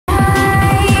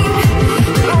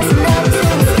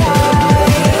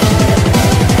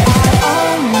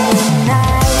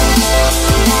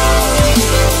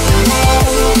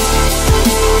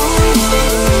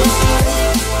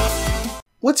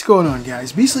going on,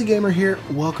 guys? Beastly Gamer here.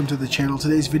 Welcome to the channel.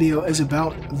 Today's video is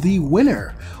about the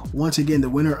winner. Once again, the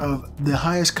winner of the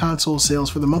highest console sales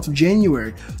for the month of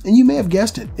January. And you may have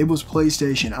guessed it, it was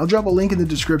PlayStation. I'll drop a link in the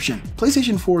description.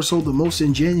 PlayStation 4 sold the most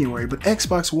in January, but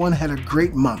Xbox One had a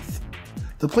great month.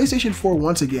 The PlayStation 4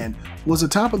 once again was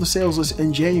atop of the sales list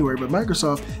in January, but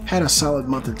Microsoft had a solid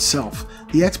month itself.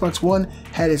 The Xbox One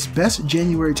had its best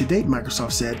January to date,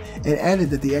 Microsoft said, and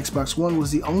added that the Xbox One was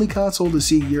the only console to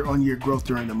see year-on-year growth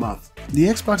during the month. The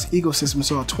Xbox ecosystem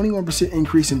saw a 21%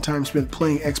 increase in time spent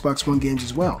playing Xbox One games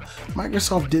as well.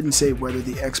 Microsoft didn't say whether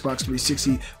the Xbox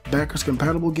 360 backwards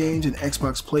compatible games and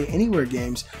Xbox Play Anywhere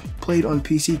games played on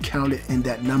PC counted in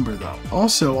that number though.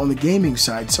 Also, on the gaming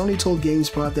side, Sony told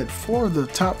GameSpot that 4 of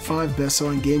the top 5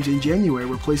 best-selling games in January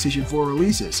were PlayStation 4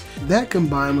 releases. That,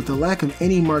 combined with the lack of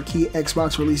any marquee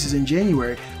Xbox releases in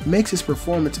January, makes its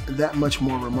performance that much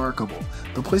more remarkable.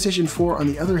 The PlayStation 4, on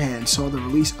the other hand, saw the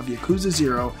release of Yakuza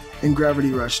 0 and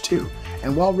Gravity Rush 2,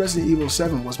 and while Resident Evil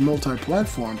 7 was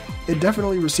multi-platform, it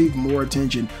definitely received more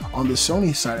attention on the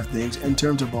Sony side of things in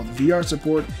terms of both VR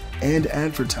support and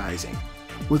advertising.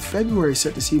 With February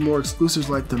set to see more exclusives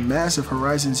like the massive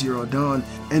Horizon Zero Dawn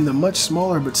and the much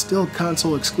smaller but still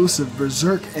console exclusive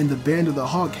Berserk and the Band of the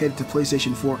Hawk headed to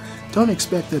PlayStation 4, don't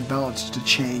expect that balance to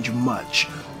change much.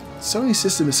 Sony's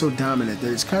system is so dominant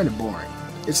that it's kind of boring.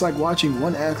 It's like watching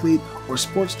one athlete or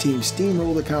sports team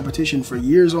steamroll the competition for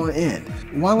years on end.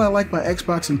 While I like my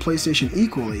Xbox and PlayStation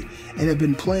equally, and have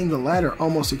been playing the latter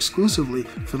almost exclusively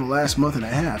for the last month and a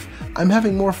half, I'm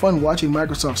having more fun watching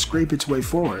Microsoft scrape its way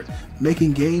forward,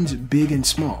 making games big and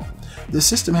small. The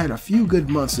system had a few good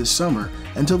months this summer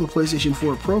until the PlayStation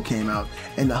 4 Pro came out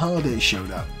and the holidays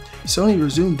showed up. Sony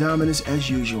resumed dominance as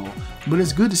usual, but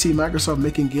it's good to see Microsoft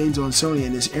making gains on Sony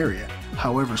in this area,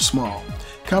 however small.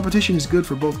 Competition is good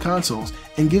for both consoles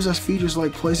and gives us features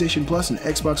like PlayStation Plus and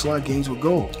Xbox Live Games with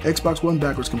Gold, Xbox One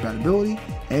backwards compatibility,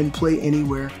 and Play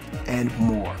Anywhere, and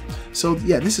more. So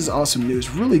yeah, this is awesome news,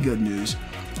 really good news.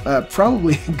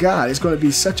 Probably, God, it's going to be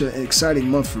such an exciting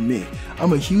month for me.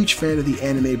 I'm a huge fan of the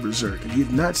anime Berserk. If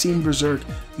you've not seen Berserk,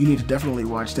 you need to definitely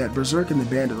watch that. Berserk and the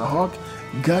Band of the Hawk,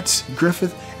 Guts,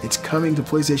 Griffith, it's coming to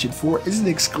PlayStation 4. It's an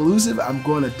exclusive. I'm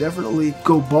going to definitely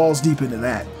go balls deep into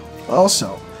that.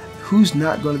 Also, who's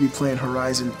not going to be playing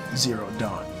Horizon Zero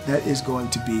Dawn? That is going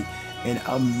to be an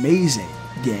amazing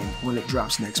game when it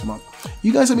drops next month.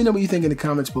 You guys let me know what you think in the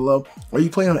comments below. Are you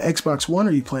playing on Xbox One or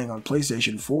are you playing on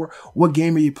PlayStation 4? What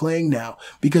game are you playing now?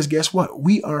 Because guess what?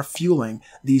 We are fueling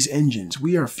these engines.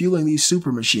 We are fueling these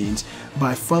super machines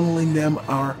by funneling them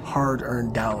our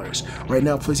hard-earned dollars. Right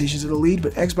now, PlayStation's in the lead,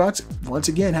 but Xbox, once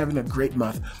again, having a great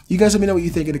month. You guys let me know what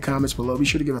you think in the comments below. Be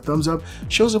sure to give a thumbs up,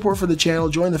 show support for the channel,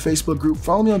 join the Facebook group,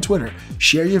 follow me on Twitter,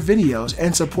 share your videos,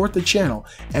 and support the channel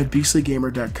at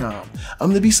beastlygamer.com.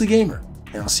 I'm the Beastly Gamer,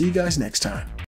 and I'll see you guys next time.